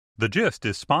The Gist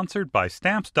is sponsored by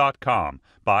Stamps.com.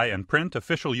 Buy and print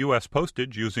official U.S.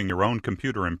 postage using your own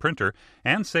computer and printer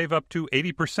and save up to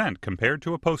 80% compared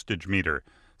to a postage meter.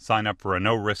 Sign up for a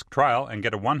no-risk trial and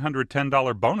get a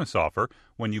 $110 bonus offer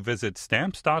when you visit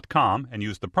Stamps.com and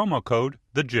use the promo code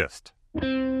THEGIST.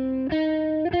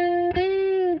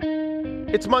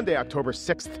 It's Monday, October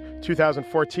 6th,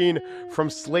 2014. From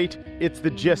Slate, it's The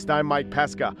Gist. I'm Mike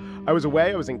Pesca. I was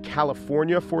away. I was in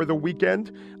California for the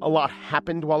weekend. A lot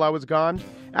happened while I was gone.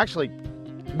 Actually,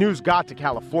 news got to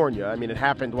California. I mean, it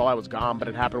happened while I was gone, but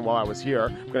it happened while I was here.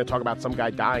 I'm going to talk about some guy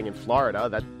dying in Florida.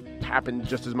 That happened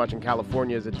just as much in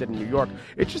California as it did in New York.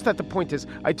 It's just that the point is,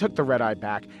 I took the red eye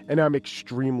back, and I'm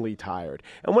extremely tired.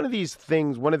 And one of these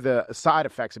things, one of the side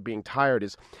effects of being tired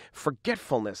is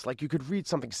forgetfulness. Like you could read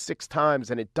something 6 times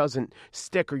and it doesn't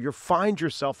stick, or you find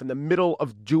yourself in the middle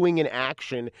of doing an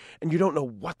action and you don't know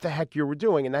what the heck you were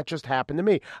doing. And that just happened to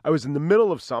me. I was in the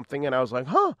middle of something and I was like,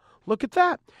 look at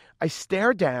that. I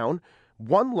stare down.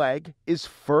 One leg is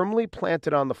firmly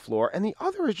planted on the floor and the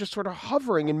other is just sort of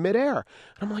hovering in midair.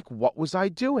 And I'm like, what was I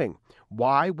doing?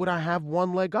 Why would I have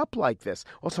one leg up like this?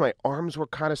 Also, my arms were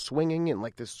kind of swinging in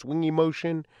like this swingy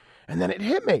motion. And then it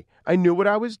hit me. I knew what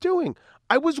I was doing.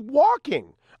 I was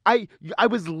walking. I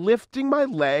was lifting my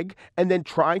leg and then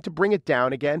trying to bring it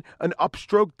down again, an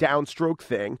upstroke, downstroke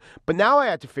thing. But now I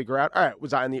had to figure out, all right,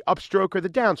 was I in the upstroke or the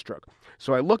downstroke?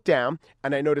 So I looked down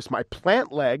and I noticed my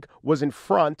plant leg was in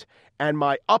front and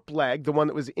my up leg, the one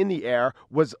that was in the air,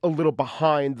 was a little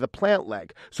behind the plant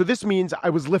leg. So this means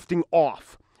I was lifting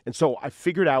off. And so I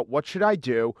figured out, what should I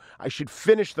do? I should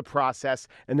finish the process.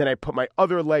 And then I put my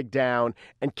other leg down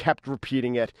and kept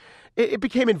repeating it. It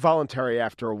became involuntary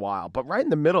after a while, but right in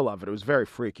the middle of it, it was very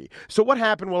freaky. So what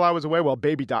happened while I was away? Well,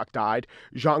 Baby Doc died.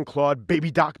 Jean-Claude Baby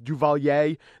Doc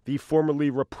Duvalier, the formerly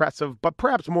repressive, but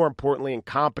perhaps more importantly,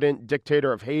 incompetent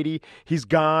dictator of Haiti. He's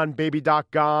gone. Baby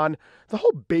Doc gone. The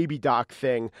whole Baby Doc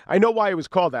thing, I know why he was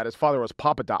called that. His father was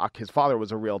Papa Doc. His father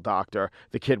was a real doctor.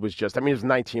 The kid was just, he was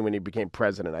 19 when he became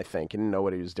president, I think. He didn't know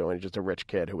what he was doing. He was just a rich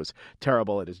kid who was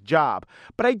terrible at his job.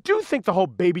 But I do think the whole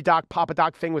Baby Doc, Papa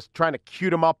Doc thing was trying to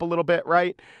cute him up a little bit,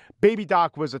 right? Baby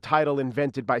Doc was a title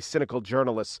invented by cynical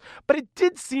journalists, but it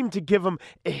did seem to give him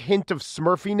a hint of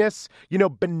smurfiness,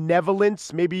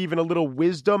 benevolence, maybe even a little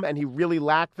wisdom, and he really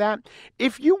lacked that.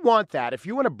 If you want that, if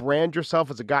you want to brand yourself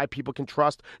as a guy people can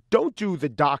trust, don't do the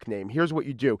Doc name. Here's what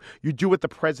you do. You do what the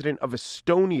president of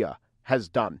Estonia has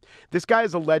done. This guy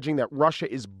is alleging that Russia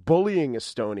is bullying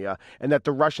Estonia and that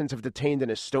the Russians have detained an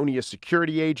Estonia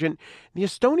security agent. The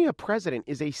Estonia president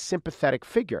is a sympathetic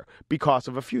figure because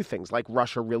of a few things, like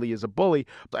Russia really is a bully,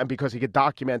 and because he could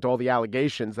document all the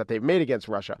allegations that they've made against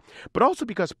Russia, but also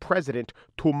because President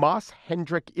Tomas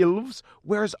Hendrik Ilves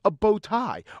wears a bow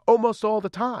tie almost all the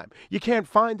time. You can't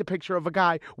find a picture of a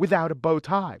guy without a bow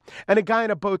tie. And a guy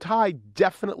in a bow tie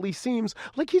definitely seems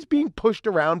like he's being pushed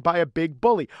around by a big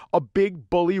bully, a big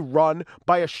bully run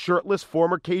by a shirtless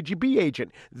former KGB agent.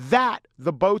 That,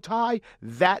 the bow tie,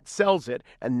 that sells it,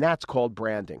 and that's called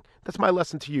branding. That's my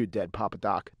lesson to you, dead Papa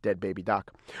Doc, dead Baby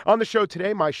Doc. On the show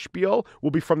today, my spiel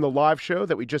will be from the live show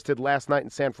that we just did last night in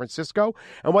San Francisco,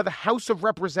 and why the House of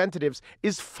Representatives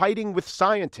is fighting with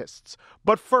scientists.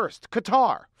 But first,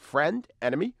 Qatar. Friend,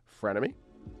 enemy, frenemy.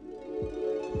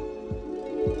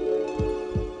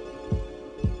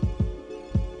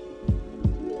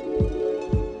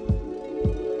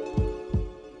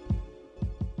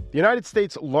 The United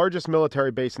States' largest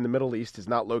military base in the Middle East is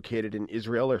not located in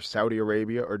Israel or Saudi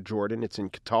Arabia or Jordan. It's in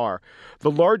Qatar. The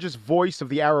largest voice of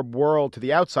the Arab world to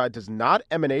the outside does not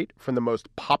emanate from the most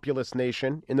populous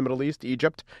nation in the Middle East,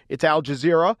 Egypt. It's Al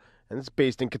Jazeera, and it's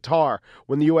based in Qatar.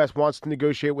 When the U.S. wants to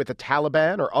negotiate with the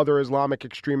Taliban or other Islamic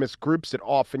extremist groups, it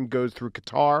often goes through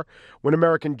Qatar. When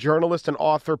American journalist and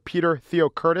author Peter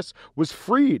Theocritus was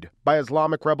freed by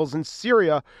Islamic rebels in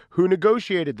Syria, who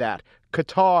negotiated that?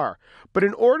 Qatar. But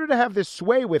in order to have this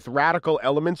sway with radical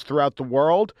elements throughout the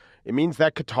world, it means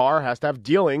that Qatar has to have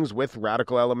dealings with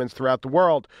radical elements throughout the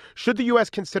world. Should the U.S.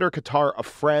 consider Qatar a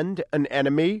friend, an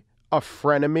enemy, a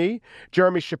frenemy?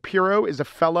 Jeremy Shapiro is a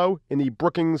fellow in the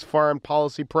Brookings Foreign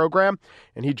Policy Program,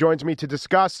 and he joins me to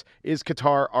discuss, is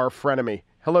Qatar our frenemy?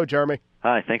 Hello, Jeremy.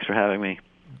 Hi, thanks for having me.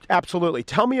 Absolutely.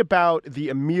 Tell me about the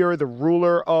emir, the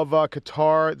ruler of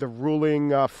Qatar, the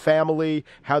ruling family,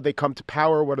 how they come to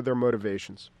power, what are their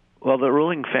motivations? Well, the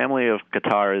ruling family of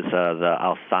Qatar is the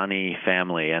Al Thani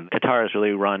family, and Qatar is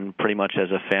really run pretty much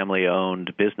as a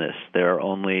family-owned business. There are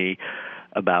only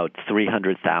about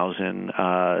 300,000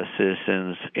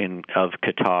 citizens of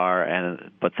Qatar,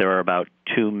 but there are about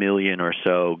 2 million or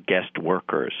so guest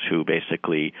workers who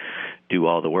basically do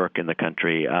all the work in the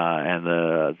country. And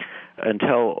the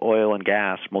until oil and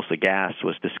gas, mostly gas,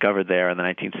 was discovered there in the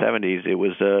 1970s, it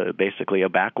was basically a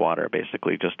backwater,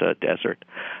 basically just a desert.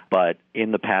 But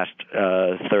in the past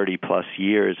 30-plus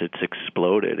years, it's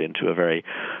exploded into a very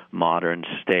modern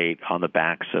state on the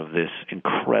backs of this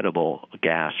incredible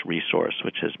gas resource,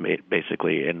 which has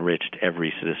basically enriched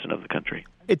every citizen of the country.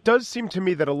 It does seem to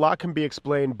me that a lot can be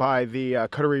explained by the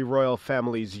Qatari royal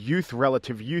family's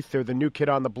relative youth. They're the new kid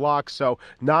on the block. So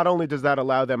not only does that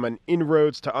allow them an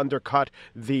inroads to undercut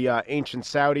the ancient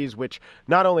Saudis, which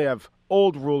not only have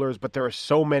old rulers, but there are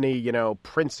so many,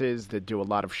 princes that do a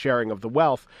lot of sharing of the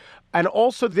wealth. And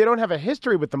also, they don't have a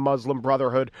history with the Muslim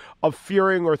Brotherhood of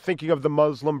fearing or thinking of the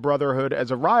Muslim Brotherhood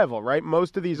as a rival, right?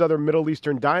 Most of these other Middle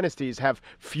Eastern dynasties have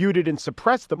feuded and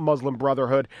suppressed the Muslim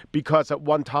Brotherhood because at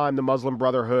one time the Muslim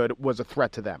Brotherhood was a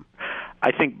threat to them.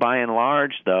 I think by and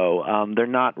large, though, they're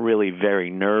not really very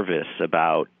nervous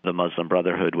about the Muslim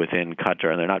Brotherhood within Qatar,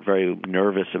 and they're not very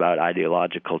nervous about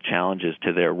ideological challenges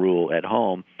to their rule at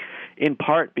home, in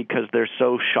part because they're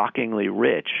so shockingly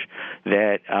rich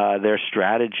that their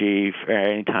strategy for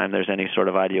any time there's any sort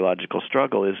of ideological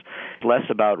struggle is less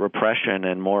about repression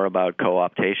and more about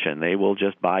co-optation. They will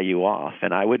just buy you off.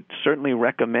 And I would certainly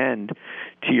recommend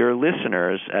to your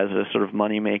listeners as a sort of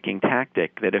money-making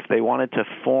tactic that if they wanted to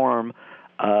form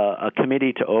a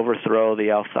committee to overthrow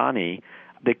the Al Thani,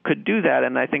 they could do that,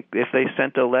 and I think if they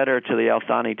sent a letter to the Al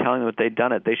Thani telling them that they'd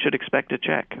done it, they should expect a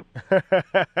check.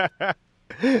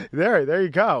 There you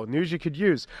go. News you could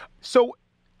use. So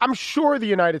I'm sure the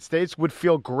United States would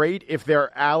feel great if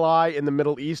their ally in the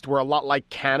Middle East were a lot like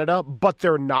Canada, but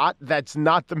they're not. That's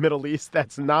not the Middle East.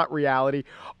 That's not reality.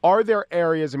 Are there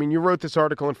areas, you wrote this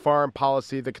article in Foreign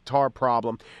Policy, the Qatar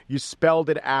problem. You spelled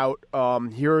it out.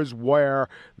 Here's where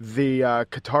the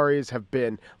Qataris have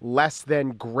been less than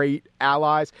great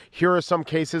allies. Here are some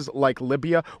cases like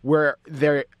Libya where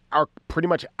they are pretty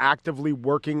much actively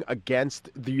working against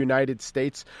the United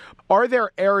States. Are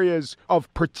there areas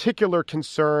of particular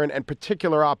concern and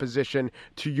particular opposition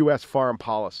to U.S. foreign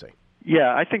policy?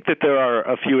 Yeah, I think that there are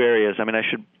a few areas. I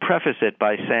should preface it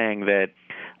by saying that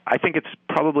I think it's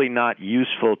probably not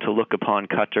useful to look upon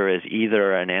Qatar as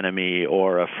either an enemy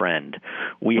or a friend.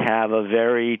 We have a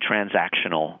very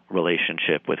transactional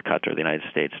relationship with Qatar, the United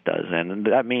States does, and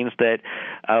that means that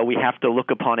we have to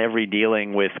look upon every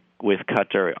dealing with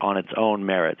Qatar on its own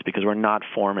merits, because we're not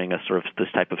forming a sort of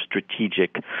this type of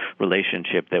strategic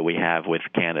relationship that we have with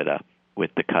Canada,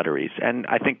 with the Qataris. And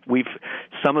I think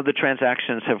some of the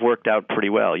transactions have worked out pretty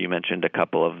well. You mentioned a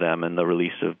couple of them, and the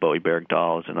release of Bowie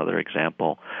Bergdahl is another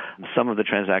example. Some of the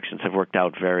transactions have worked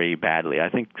out very badly. I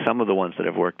think some of the ones that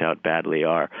have worked out badly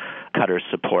are Qatar's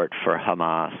support for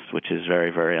Hamas, which is very,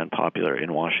 very unpopular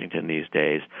in Washington these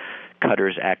days.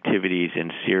 Qatar's activities in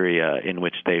Syria, in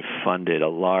which they've funded a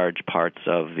large parts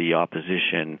of the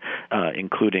opposition,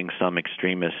 including some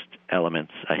extremist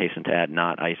elements. I hasten to add,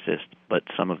 not ISIS, but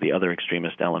some of the other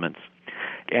extremist elements.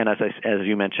 And as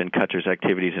you mentioned, Qatar's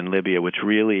activities in Libya, which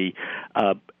really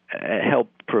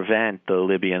helped prevent the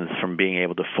Libyans from being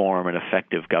able to form an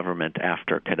effective government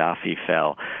after Gaddafi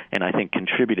fell, and I think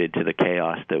contributed to the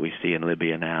chaos that we see in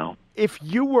Libya now. If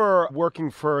you were working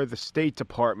for the State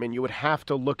Department, you would have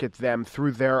to look at them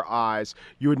through their eyes.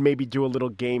 You would maybe do a little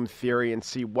game theory and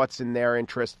see what's in their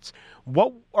interests.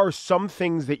 What are some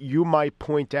things that you might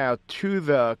point out to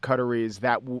the Qataris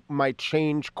that might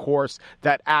change course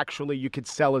that actually you could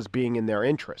sell as being in their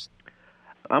interest?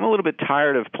 I'm a little bit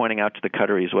tired of pointing out to the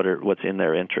Qataris what's in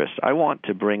their interest. I want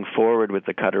to bring forward with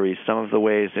the Qataris some of the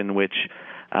ways in which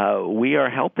we are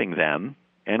helping them,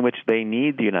 in which they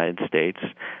need the United States,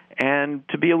 and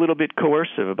to be a little bit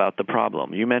coercive about the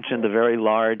problem. You mentioned the very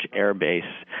large air base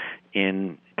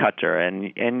in Qatar,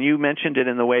 and you mentioned it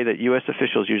in the way that U.S.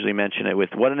 officials usually mention it, with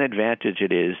what an advantage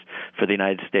it is for the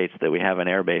United States that we have an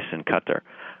air base in Qatar.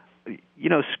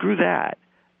 Screw that.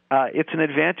 It's an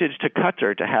advantage to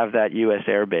Qatar to have that U.S.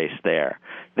 air base there.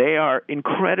 They are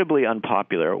incredibly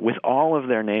unpopular with all of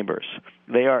their neighbors.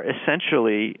 They are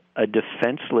essentially a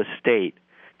defenseless state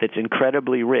that's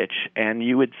incredibly rich, and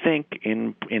you would think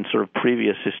in sort of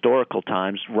previous historical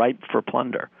times, ripe for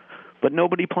plunder. But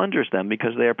nobody plunders them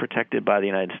because they are protected by the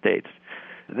United States.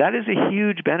 That is a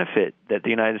huge benefit that the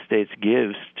United States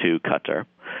gives to Qatar,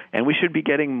 and we should be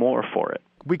getting more for it.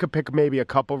 We could pick maybe a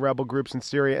couple rebel groups in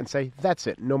Syria and say, that's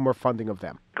it, no more funding of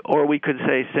them. Or we could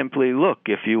say simply, look,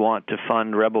 if you want to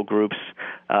fund rebel groups,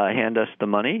 hand us the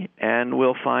money, and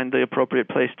we'll find the appropriate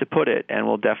place to put it, and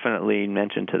we'll definitely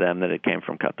mention to them that it came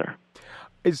from Qatar.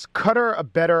 Is Qatar a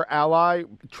better ally,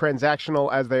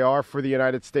 transactional as they are, for the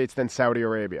United States than Saudi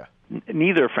Arabia?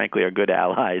 Neither, frankly, are good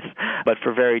allies, but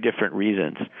for very different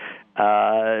reasons.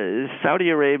 Saudi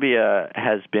Arabia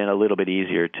has been a little bit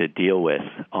easier to deal with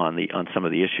on some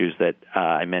of the issues that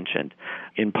I mentioned,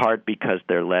 in part because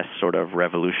they're less sort of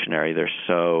revolutionary. They're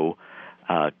so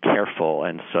careful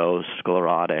and so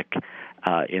sclerotic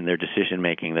in their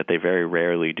decision-making that they very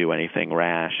rarely do anything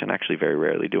rash and actually very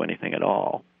rarely do anything at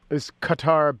all. Is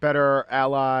Qatar a better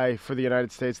ally for the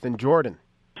United States than Jordan?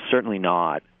 Certainly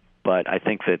not. But I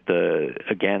think that,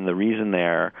 the reason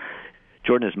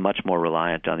Jordan is much more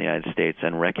reliant on the United States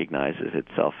and recognizes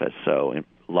itself as so,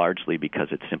 largely because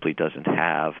it simply doesn't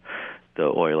have the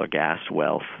oil or gas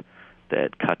wealth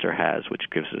that Qatar has, which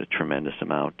gives it a tremendous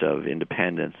amount of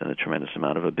independence and a tremendous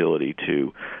amount of ability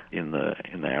to, in the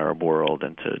Arab world,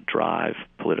 and to drive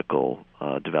political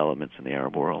developments in the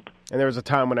Arab world. And there was a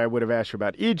time when I would have asked you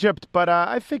about Egypt, but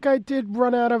I think I did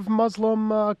run out of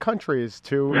Muslim countries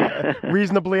to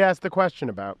reasonably ask the question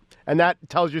about. And that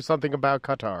tells you something about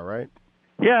Qatar, right?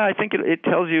 Yeah, I think it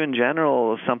tells you in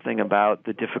general something about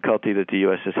the difficulty that the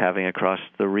U.S. is having across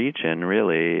the region,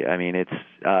 really. I mean, it's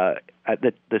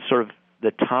the sort of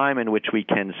the time in which we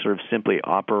can sort of simply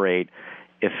operate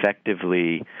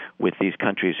effectively with these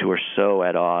countries who are so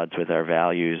at odds with our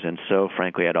values and so,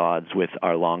 frankly, at odds with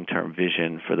our long-term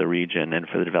vision for the region and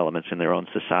for the developments in their own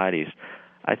societies.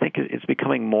 I think it's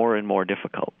becoming more and more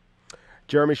difficult.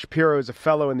 Jeremy Shapiro is a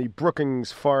fellow in the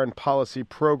Brookings Foreign Policy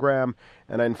Program,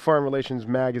 and in Foreign Relations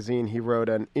Magazine, he wrote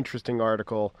an interesting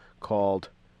article called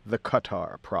The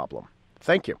Qatar Problem.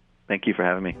 Thank you. Thank you for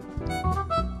having me.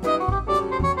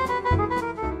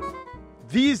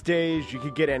 These days, you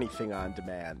could get anything on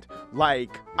demand,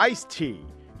 like iced tea.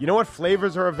 You know what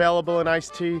flavors are available in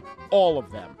iced tea? All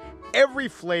of them. Every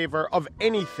flavor of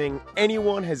anything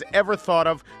anyone has ever thought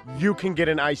of, you can get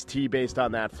an iced tea based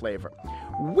on that flavor.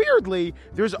 Weirdly,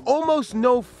 there's almost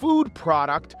no food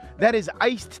product that is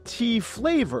iced tea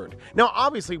flavored. Now,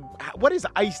 obviously, what is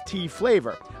iced tea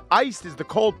flavor? Iced is the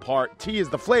cold part, tea is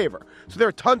the flavor. So there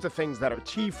are tons of things that are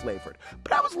tea flavored.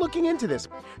 But I was looking into this.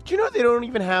 Do you know they don't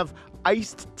even have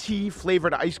iced tea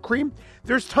flavored ice cream?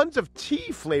 There's tons of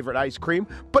tea flavored ice cream,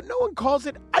 but no one calls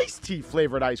it iced tea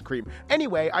flavored ice cream.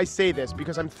 Anyway, I say this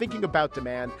because I'm thinking about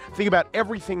demand, thinking about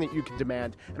everything that you can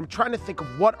demand, and I'm trying to think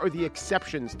of what are the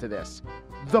exceptions to this.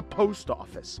 The post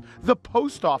office. The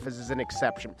post office is an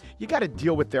exception. You got to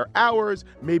deal with their hours.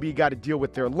 Maybe you got to deal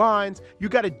with their lines. You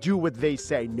got to do what they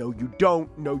say. No, you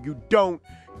don't. No, you don't.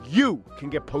 You can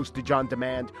get postage on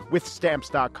demand with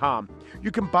Stamps.com.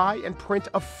 You can buy and print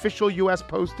official U.S.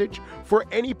 postage for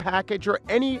any package or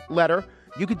any letter.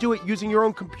 You could do it using your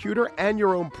own computer and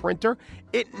your own printer.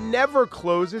 It never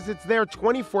closes. It's there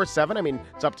 24/7. I mean,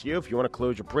 it's up to you. If you want to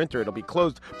close your printer, it'll be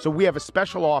closed. So we have a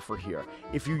special offer here.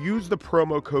 If you use the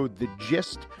promo code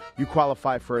THEGIST, you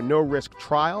qualify for a no-risk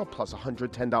trial plus a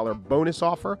 $110 bonus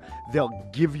offer. They'll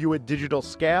give you a digital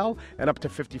scale and up to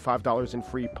 $55 in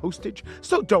free postage.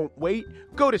 So don't wait.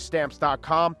 Go to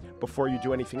Stamps.com. Before you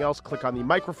do anything else, click on the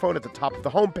microphone at the top of the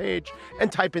homepage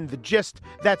and type in The Gist.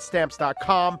 That's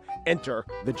Stamps.com. Enter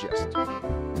The Gist.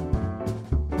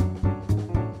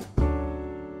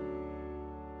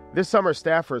 This summer,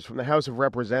 staffers from the House of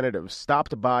Representatives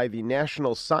stopped by the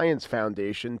National Science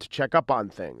Foundation to check up on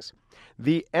things.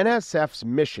 The NSF's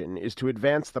mission is to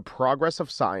advance the progress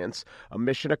of science, a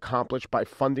mission accomplished by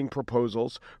funding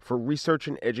proposals for research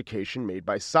and education made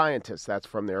by scientists. That's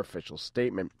from their official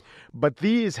statement. But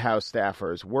these House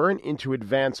staffers weren't into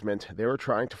advancement. They were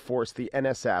trying to force the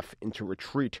NSF into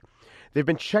retreat. They've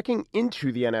been checking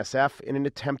into the NSF in an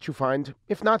attempt to find,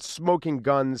 if not smoking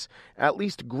guns, at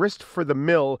least grist for the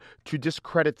mill to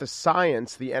discredit the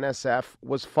science the NSF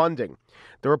was funding.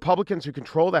 The Republicans who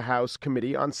control the House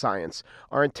Committee on Science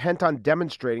are intent on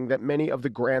demonstrating that many of the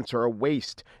grants are a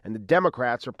waste, and the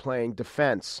Democrats are playing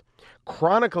defense.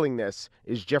 Chronicling this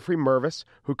is Jeffrey Mervis,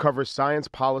 who covers science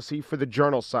policy for the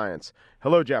journal Science.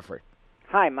 Hello, Jeffrey.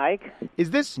 Hi, Mike.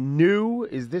 Is this new?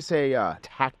 Is this a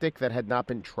tactic that had not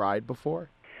been tried before?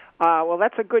 Well,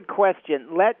 that's a good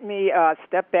question. Let me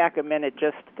step back a minute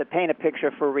just to paint a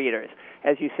picture for readers.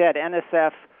 As you said,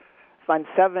 NSF funds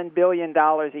 $7 billion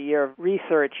a year of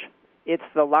research. It's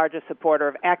the largest supporter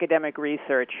of academic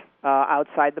research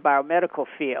outside the biomedical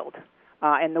field.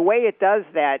 And the way it does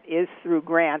that is through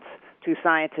grants to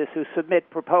scientists who submit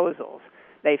proposals.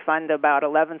 They fund about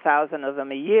 11,000 of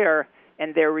them a year,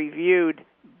 and they're reviewed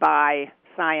by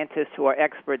scientists who are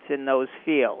experts in those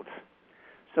fields.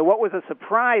 So what was a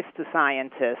surprise to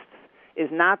scientists is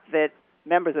not that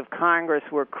members of Congress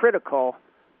were critical,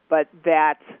 but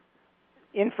that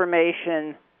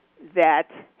information that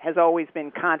has always been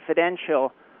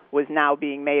confidential was now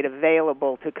being made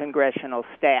available to congressional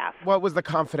staff. What was the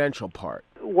confidential part?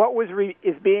 what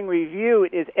is being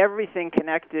reviewed is everything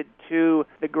connected to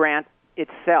the grant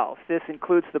itself. This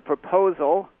includes the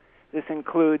proposal. This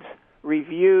includes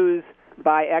reviews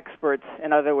by experts,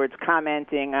 in other words,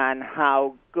 commenting on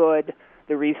how good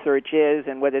the research is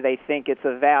and whether they think it's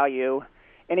of value.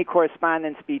 Any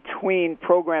correspondence between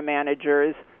program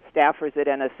managers, staffers at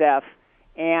NSF,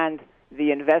 and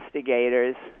the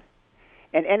investigators,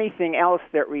 and anything else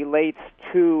that relates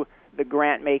to the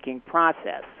grant-making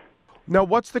process. Now,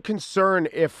 what's the concern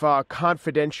if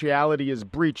confidentiality is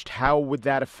breached? How would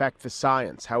that affect the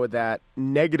science? How would that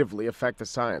negatively affect the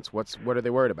science? What are they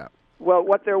worried about? Well,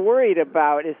 what they're worried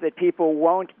about is that people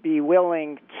won't be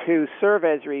willing to serve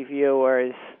as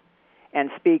reviewers and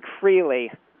speak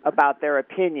freely about their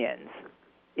opinions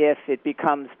if it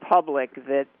becomes public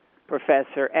that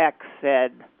Professor X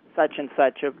said such and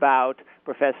such about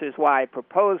Professor Y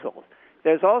proposals.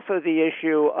 There's also the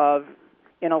issue of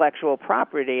intellectual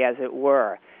property, as it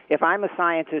were. If I'm a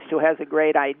scientist who has a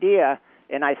great idea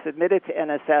and I submit it to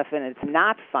NSF and it's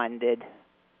not funded,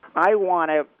 I want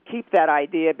to keep that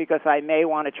idea because I may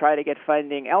want to try to get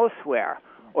funding elsewhere.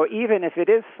 Or even if it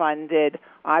is funded,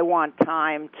 I want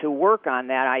time to work on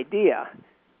that idea.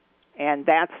 And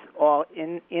that's all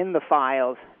in the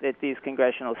files that these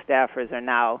congressional staffers are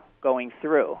now going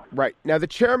through. Right. Now, the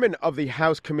chairman of the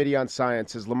House Committee on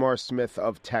Science is Lamar Smith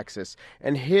of Texas,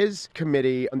 and his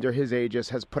committee, under his aegis,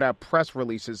 has put out press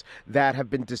releases that have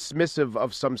been dismissive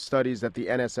of some studies that the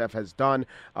NSF has done.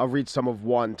 I'll read some of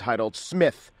one titled,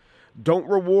 "Smith, Don't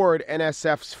Reward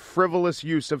NSF's Frivolous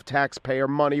Use of Taxpayer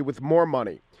Money with More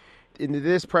Money." In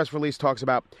this press release talks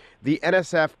about the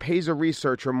NSF pays a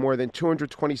researcher more than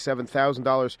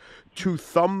 $227,000 to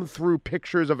thumb through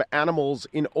pictures of animals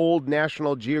in old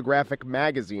National Geographic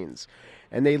magazines.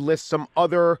 And they list some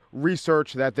other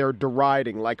research that they're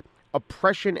deriding, like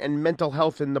oppression and mental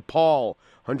health in Nepal,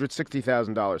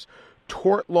 $160,000.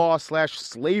 Tort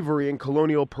law/slavery in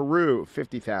colonial Peru,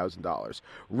 $50,000.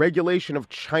 Regulation of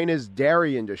China's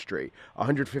dairy industry,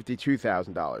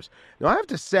 $152,000. Now, I have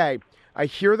to say, I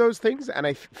hear those things, and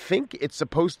I think it's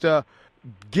supposed to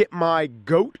get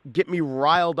me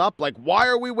riled up. Like, why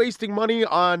are we wasting money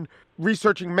on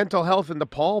researching mental health in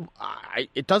Nepal?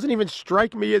 It doesn't even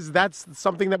strike me as that's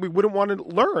something that we wouldn't want to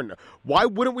learn. Why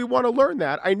wouldn't we want to learn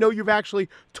that? I know you've actually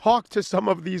talked to some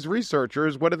of these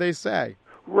researchers. What do they say?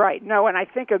 Right. No, and I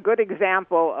think a good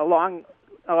example, along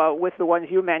with the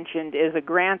ones you mentioned, is a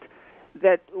grant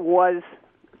that was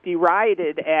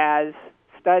derided as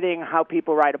studying how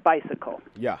people ride a bicycle.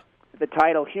 Yeah. The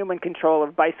title, Human Control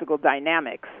of Bicycle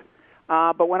Dynamics.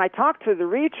 But when I talked to the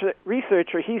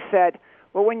researcher, he said,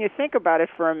 well, when you think about it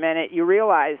for a minute, you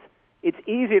realize it's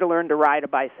easy to learn to ride a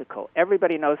bicycle.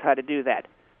 Everybody knows how to do that.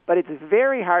 But it's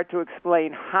very hard to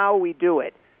explain how we do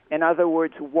it. In other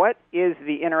words, what is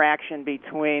the interaction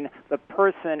between the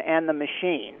person and the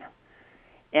machine?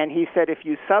 And he said if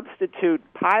you substitute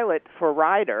pilot for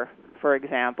rider, for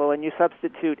example, and you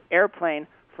substitute airplane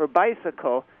for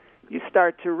bicycle, you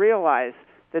start to realize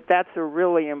that that's a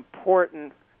really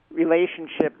important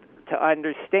relationship to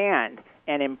understand,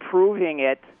 and improving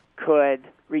it could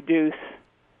reduce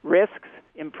risks,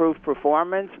 improve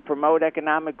performance, promote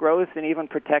economic growth, and even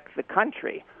protect the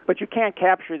country. But you can't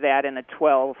capture that in a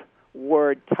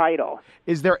 12-word title.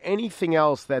 Is there anything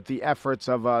else that the efforts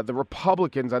of the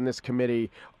Republicans on this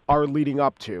committee are leading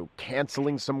up to?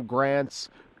 Canceling some grants,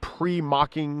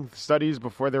 pre-mocking studies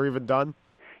before they're even done?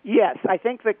 Yes, I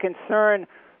think the concern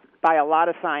by a lot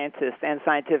of scientists and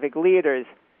scientific leaders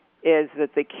is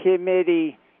that the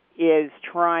committee is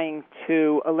trying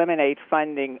to eliminate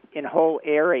funding in whole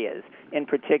areas, in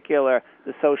particular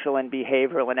the social and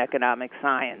behavioral and economic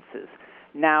sciences.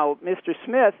 Now, Mr.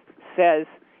 Smith says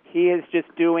he is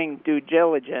just doing due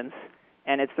diligence,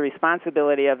 and it's the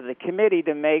responsibility of the committee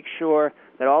to make sure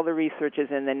that all the research is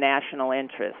in the national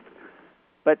interest.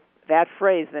 But that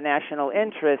phrase, the national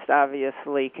interest,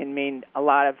 obviously can mean a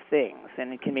lot of things,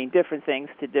 and it can mean different things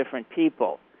to different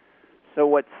people. So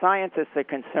what scientists are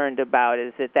concerned about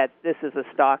is that this is a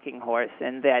stalking horse,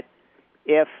 and that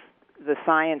if the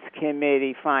science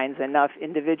committee finds enough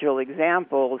individual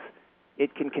examples,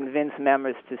 it can convince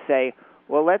members to say,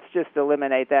 well, let's just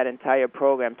eliminate that entire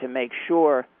program to make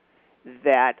sure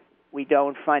that we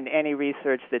don't fund any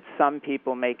research that some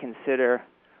people may consider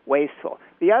wasteful.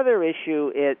 The other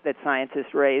issue that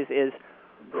scientists raise is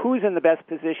who's in the best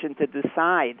position to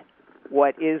decide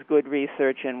what is good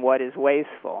research and what is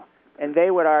wasteful. And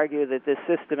they would argue that this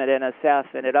system at NSF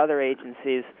and at other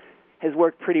agencies has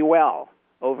worked pretty well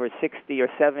over 60 or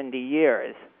 70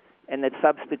 years, and that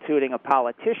substituting a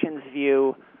politician's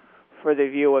view for the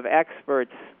view of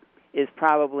experts is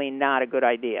probably not a good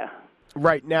idea.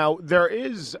 Right. Now, there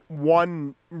is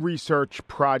one research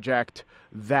project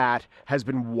that has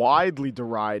been widely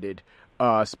derided,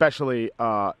 especially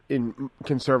in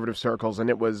conservative circles, and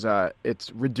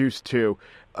it's reduced to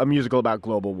a musical about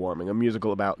global warming, a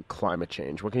musical about climate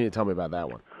change. What can you tell me about that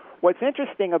one? What's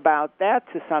interesting about that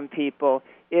to some people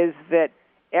is that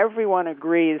everyone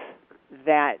agrees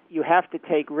that you have to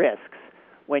take risks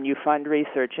when you fund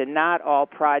research, and not all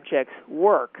projects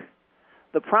work.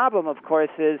 The problem, of course,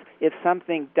 is if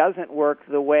something doesn't work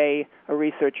the way a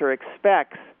researcher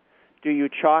expects, do you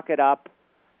chalk it up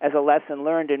as a lesson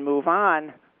learned and move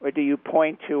on, or do you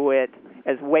point to it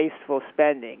as wasteful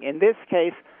spending? In this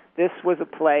case, this was a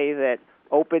play that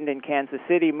opened in Kansas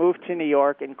City, moved to New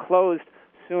York, and closed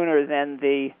sooner than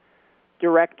the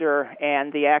director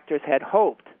and the actors had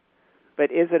hoped.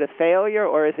 But is it a failure,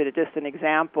 or is it just an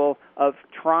example of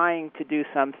trying to do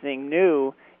something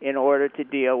new in order to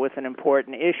deal with an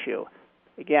important issue?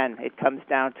 Again, it comes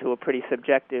down to a pretty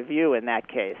subjective view in that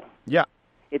case. Yeah.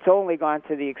 It's only gone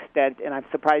to the extent, and I'm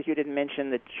surprised you didn't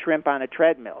mention the shrimp on a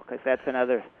treadmill, because that's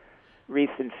another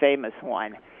recent famous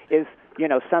one, is,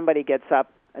 somebody gets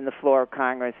up on the floor of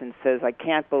Congress and says, I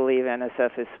can't believe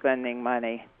NSF is spending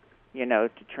money, to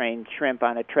train shrimp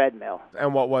on a treadmill.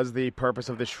 And what was the purpose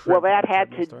of the shrimp? Well, that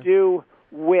had to do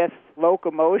with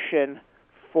locomotion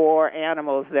for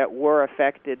animals that were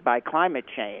affected by climate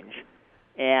change.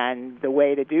 And the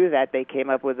way to do that, they came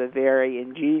up with a very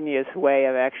ingenious way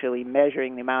of actually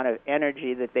measuring the amount of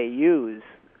energy that they use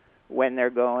when they're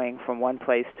going from one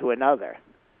place to another.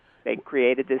 They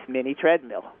created this mini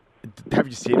treadmill. Have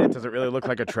you seen it? Does it really look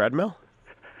like a treadmill?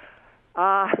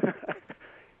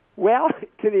 Well,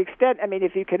 to the extent,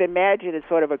 if you could imagine it's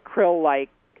sort of a krill-like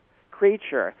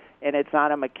creature, and it's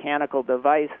on a mechanical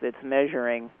device that's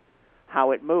measuring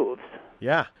how it moves.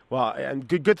 Yeah, well, and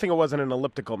good thing it wasn't an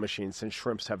elliptical machine, since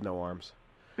shrimps have no arms.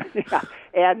 Yeah,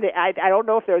 and I don't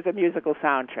know if there was a musical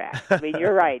soundtrack.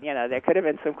 You're right. There could have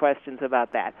been some questions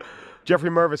about that. Jeffrey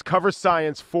Mervis covers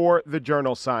science for the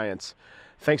journal Science.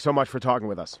 Thanks so much for talking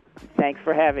with us. Thanks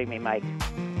for having me, Mike.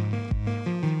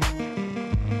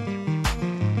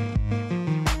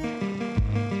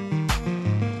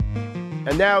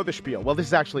 And now the spiel. Well, this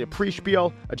is actually a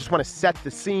pre-spiel. I just want to set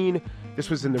the scene. This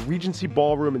was in the Regency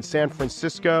Ballroom in San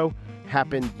Francisco.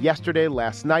 Happened yesterday,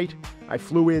 last night. I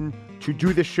flew in to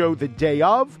do this show the day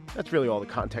of. That's really all the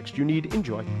context you need.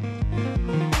 Enjoy.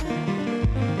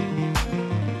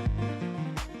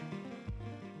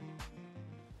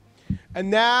 And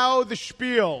now the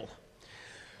spiel.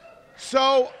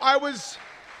 So I was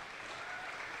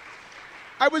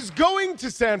going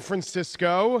to San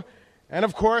Francisco, and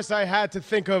of course I had to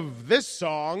think of this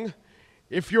song,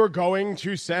 If You're Going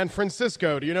to San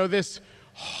Francisco. Do you know this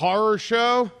horror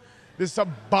show? This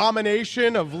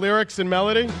abomination of lyrics and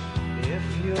melody?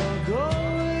 If you're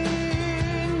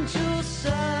going to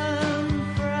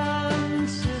San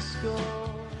Francisco.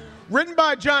 Written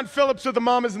by John Phillips of the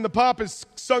Mamas and the Papas,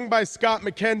 sung by Scott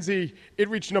McKenzie. It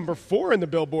reached number 4 in the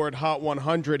Billboard Hot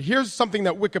 100. Here's something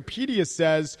that Wikipedia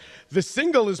says. The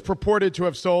single is purported to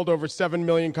have sold over 7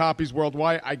 million copies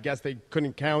worldwide. I guess they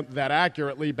couldn't count that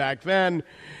accurately back then.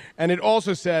 And it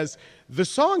also says, the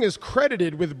song is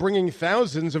credited with bringing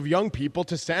thousands of young people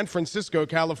to San Francisco,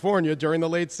 California during the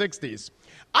late 60s.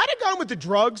 I'd have gone with the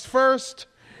drugs first.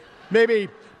 Maybe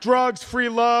drugs, free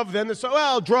love, then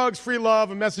drugs, free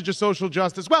love, a message of social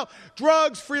justice. Well,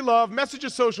 drugs, free love, message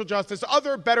of social justice,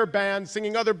 other better bands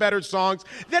singing other better songs,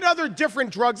 then other different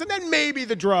drugs, and then maybe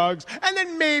the drugs, and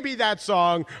then maybe that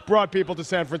song brought people to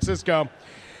San Francisco.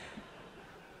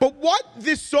 But what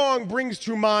this song brings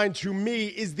to mind to me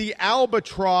is the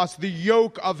albatross, the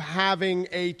yoke of having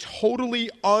a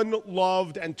totally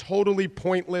unloved and totally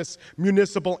pointless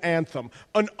municipal anthem,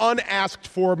 an unasked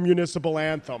for municipal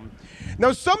anthem.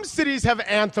 Now, some cities have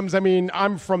anthems.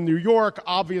 I'm from New York.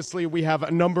 Obviously, we have a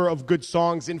number of good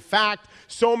songs. In fact,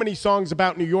 so many songs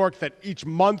about New York that each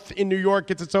month in New York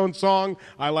gets its own song.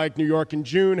 I like New York in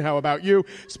June. How about you?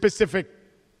 Specific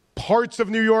parts of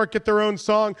New York get their own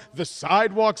song. The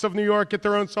sidewalks of New York get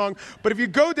their own song. But if you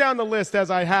go down the list,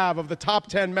 as I have, of the top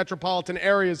 10 metropolitan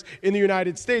areas in the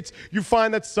United States, you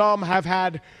find that some have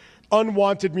had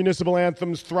unwanted municipal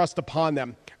anthems thrust upon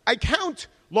them. I count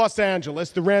Los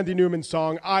Angeles, the Randy Newman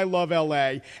song, I Love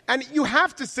L.A., and you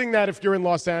have to sing that if you're in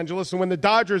Los Angeles, and when the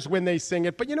Dodgers win, they sing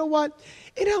it. But you know what?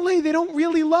 In L.A., they don't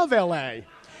really love L.A.,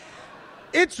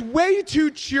 It's way too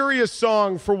cheery a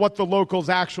song for what the locals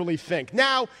actually think.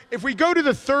 Now, if we go to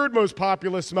the third most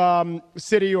populous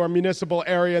city or municipal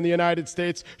area in the United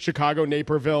States, Chicago,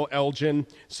 Naperville, Elgin,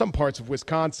 some parts of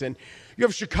Wisconsin, You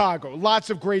have Chicago. Lots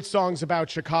of great songs about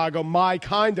Chicago. My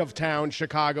kind of town,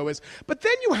 Chicago is. But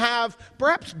then you have,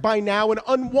 perhaps by now, an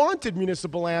unwanted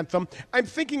municipal anthem. I'm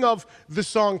thinking of the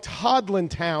song Toddlin'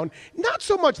 Town. Not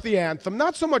so much the anthem,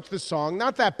 not so much the song,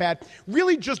 not that bad.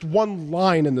 Really just one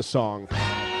line in the song.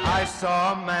 I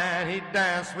saw a man, he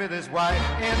danced with his wife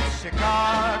in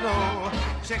Chicago,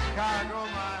 Chicago,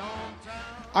 my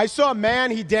hometown. I saw a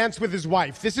man, he danced with his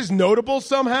wife. This is notable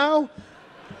somehow?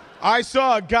 I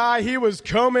saw a guy, he was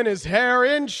combing his hair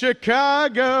in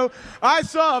Chicago. I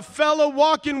saw a fella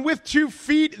walking with 2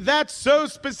 feet. That's so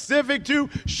specific to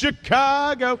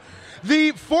Chicago.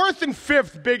 The 4th and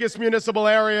 5th biggest municipal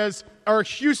areas are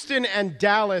Houston and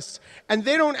Dallas, and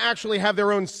they don't actually have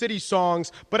their own city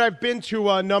songs, but I've been to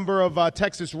a number of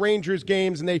Texas Rangers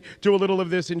games, and they do a little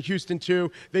of this in Houston,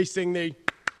 too. They sing the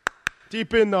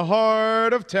deep in the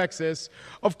heart of Texas.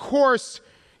 Of course,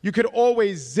 you could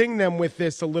always zing them with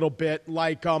this a little bit,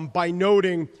 like by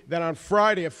noting that on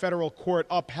Friday, a federal court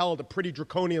upheld a pretty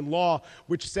draconian law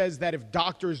which says that if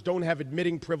doctors don't have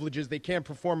admitting privileges, they can't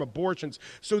perform abortions.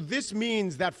 So this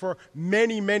means that for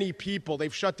many, many people,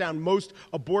 they've shut down most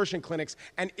abortion clinics,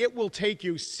 and it will take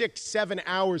you 6-7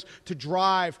 hours to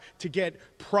drive to get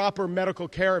proper medical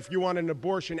care if you want an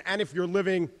abortion, and if you're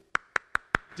living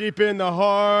deep in the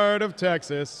heart of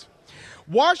Texas.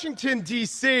 Washington,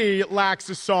 D.C. lacks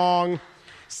a song.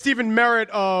 Stephen Merritt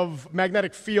of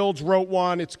Magnetic Fields wrote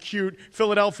one. It's cute.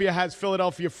 Philadelphia has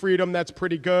Philadelphia Freedom. That's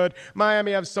pretty good.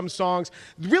 Miami has some songs.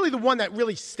 Really, the one that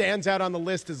really stands out on the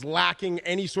list is lacking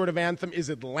any sort of anthem is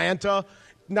Atlanta.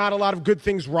 Not a lot of good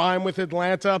things rhyme with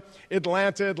Atlanta.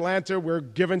 Atlanta, Atlanta, we're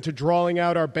given to drawling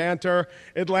out our banter.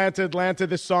 Atlanta, Atlanta,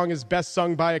 this song is best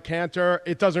sung by a cantor.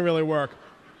 It doesn't really work.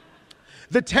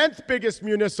 The 10th biggest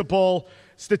municipal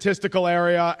statistical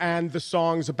area, and the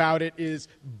songs about it, is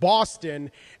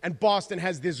Boston. And Boston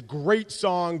has this great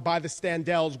song by the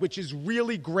Standells, which is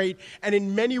really great, and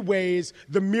in many ways,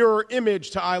 the mirror image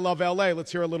to I Love L.A.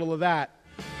 Let's hear a little of that.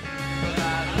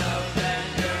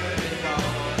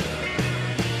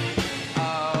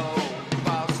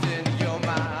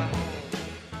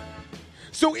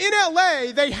 So in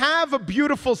LA, they have a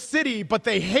beautiful city, but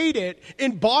they hate it.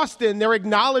 In Boston, they're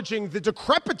acknowledging the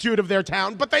decrepitude of their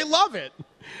town, but they love it.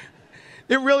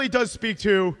 It really does speak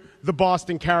to the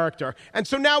Boston character. And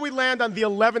so now we land on the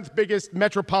 11th biggest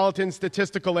metropolitan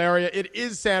statistical area. It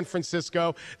is San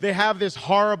Francisco. They have this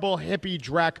horrible hippie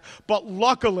dreck, but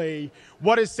luckily,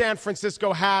 what does San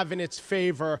Francisco have in its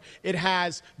favor? It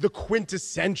has the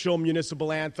quintessential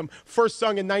municipal anthem, first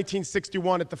sung in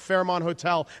 1961 at the Fairmont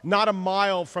Hotel, not a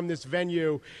mile from this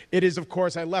venue. It is, of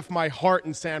course, I Left My Heart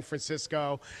in San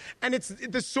Francisco. And it's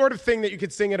the sort of thing that you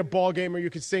could sing at a ball game or you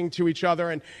could sing to each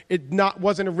other, and it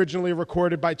wasn't originally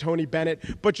recorded by Tony Bennett,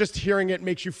 but just hearing it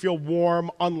makes you feel warm,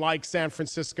 unlike San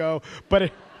Francisco.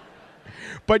 But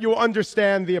you'll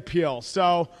understand the appeal.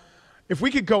 So if we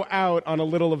could go out on a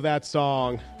little of that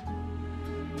song.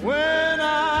 When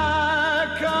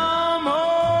I come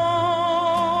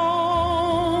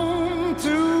home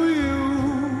to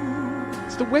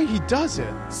you, It's the way he does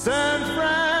it. San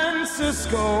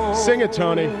Francisco. Sing it,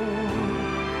 Tony.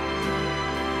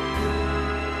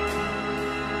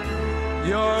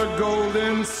 Your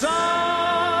golden sun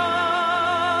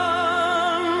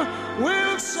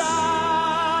will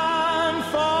shine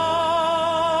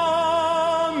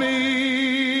for me.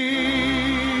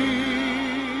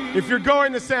 If you're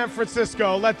going to San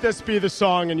Francisco, let this be the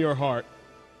song in your heart.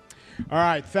 All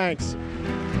right, thanks.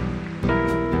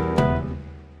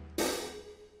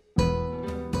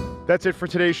 That's it for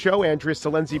today's show. Andrea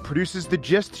Salenzi produces The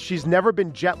Gist. She's never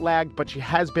been jet-lagged, but she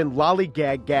has been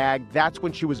lollygag-gagged. That's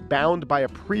when she was bound by a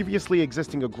previously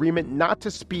existing agreement not to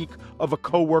speak of a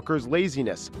co-worker's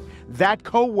laziness. That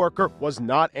co-worker was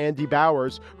not Andy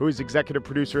Bowers, who is executive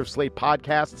producer of Slate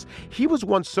Podcasts. He was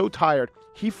once so tired,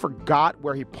 he forgot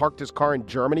where he parked his car in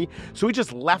Germany, so he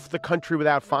just left the country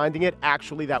without finding it.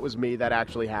 Actually, that was me. That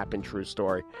actually happened. True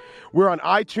story. We're on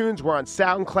iTunes. We're on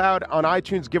SoundCloud. On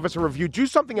iTunes, give us a review. Do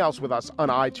something else with us on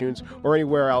iTunes or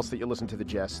anywhere else that you listen to The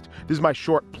Gist. This is my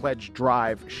short pledge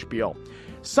drive spiel.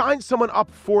 Sign someone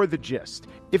up for The Gist.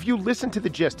 If you listen to The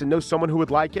Gist and know someone who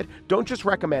would like it, don't just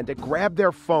recommend it. Grab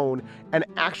their phone and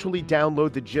actually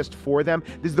download The Gist for them.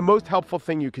 This is the most helpful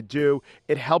thing you could do.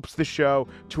 It helps the show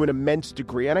to an immense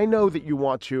degree. And I know that you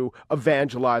want to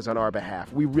evangelize on our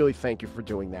behalf. We really thank you for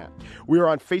doing that. We are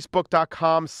on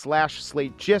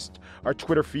Facebook.com/SlateGist. Our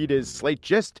Twitter feed is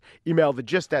SlateGist. Email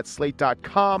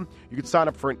thegist@slate.com. You can sign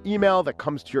up for an email that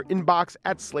comes to your inbox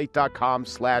at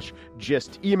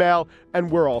slate.com/gist email. And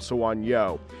we're also on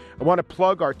Yo. I want to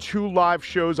plug plug our 2 live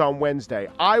shows on Wednesday.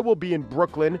 I will be in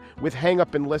Brooklyn with Hang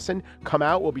Up and Listen. Come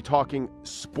out. We'll be talking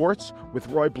sports with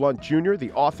Roy Blunt Jr.,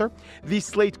 the author. The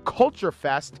Slate Culture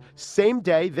Fest, same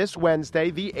day, this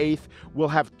Wednesday, the 8th. We'll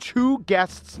have 2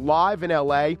 guests live in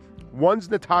L.A., one's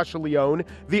Natasha Lyonne,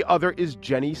 the other is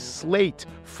Jenny Slate.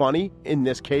 Funny, in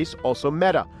this case, also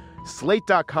meta.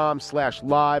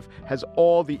 Slate.com/live has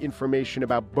all the information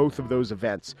about both of those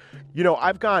events. You know,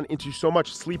 I've gone into so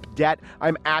much sleep debt,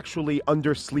 I'm actually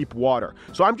under sleep water.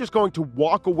 So I'm just going to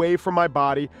walk away from my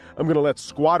body. I'm going to let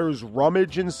squatters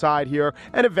rummage inside here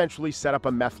and eventually set up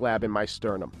a meth lab in my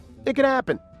sternum. It can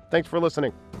happen. Thanks for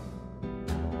listening.